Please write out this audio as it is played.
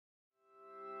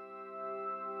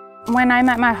When I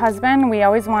met my husband, we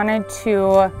always wanted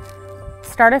to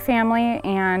start a family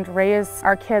and raise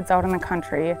our kids out in the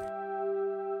country.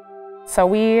 So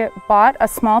we bought a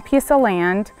small piece of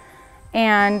land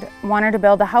and wanted to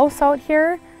build a house out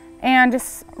here and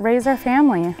just raise our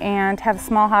family and have a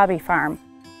small hobby farm.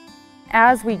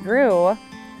 As we grew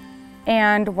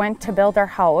and went to build our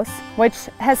house, which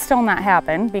has still not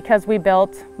happened because we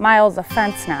built miles of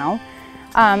fence now,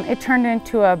 it turned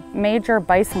into a major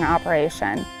bison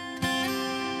operation.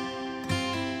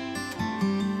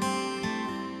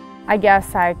 I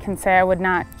guess I can say I would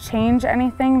not change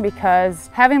anything because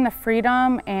having the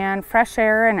freedom and fresh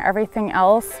air and everything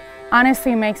else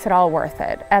honestly makes it all worth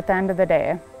it at the end of the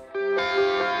day.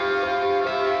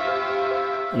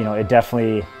 You know, it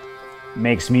definitely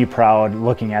makes me proud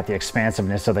looking at the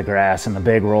expansiveness of the grass and the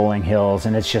big rolling hills,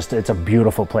 and it's a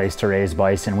beautiful place to raise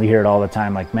bison. We hear it all the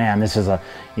time, like, man, this is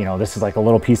like a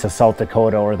little piece of South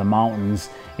Dakota or the mountains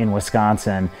in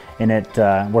Wisconsin,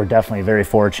 and we're definitely very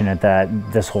fortunate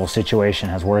that this whole situation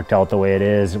has worked out the way it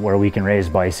is, where we can raise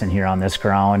bison here on this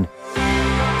ground.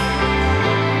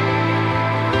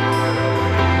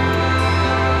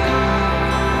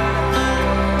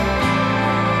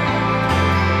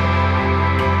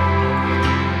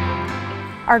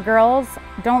 Our girls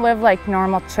don't live like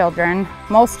normal children,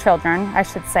 most children, I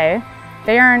should say.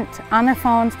 They aren't on their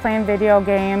phones playing video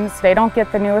games, they don't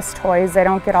get the newest toys, they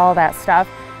don't get all that stuff,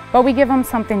 but we give them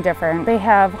something different. They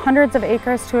have hundreds of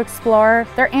acres to explore.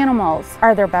 Their animals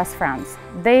are their best friends.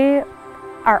 They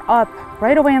are up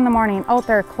right away in the morning, out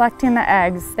there collecting the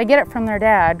eggs. They get it from their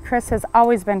dad. Chris has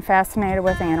always been fascinated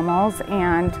with animals,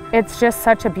 and it's just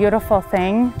such a beautiful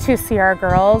thing to see our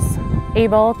girls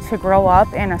able to grow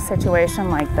up in a situation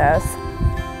like this.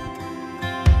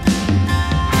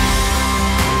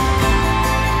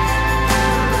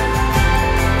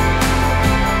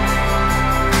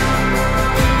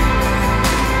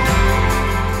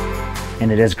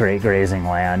 And it is great grazing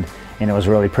land, and it was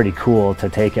really pretty cool to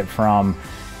take it from,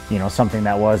 you know, something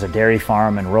that was a dairy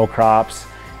farm and row crops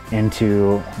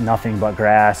into nothing but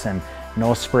grass and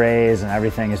no sprays, and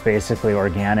everything is basically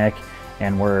organic,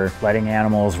 and we're letting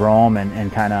animals roam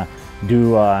and kind of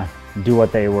do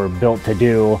what they were built to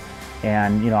do.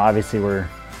 And, you know, obviously we're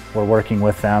working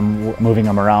with them, moving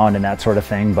them around and that sort of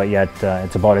thing, but yet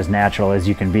it's about as natural as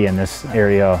you can be in this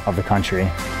area of the country.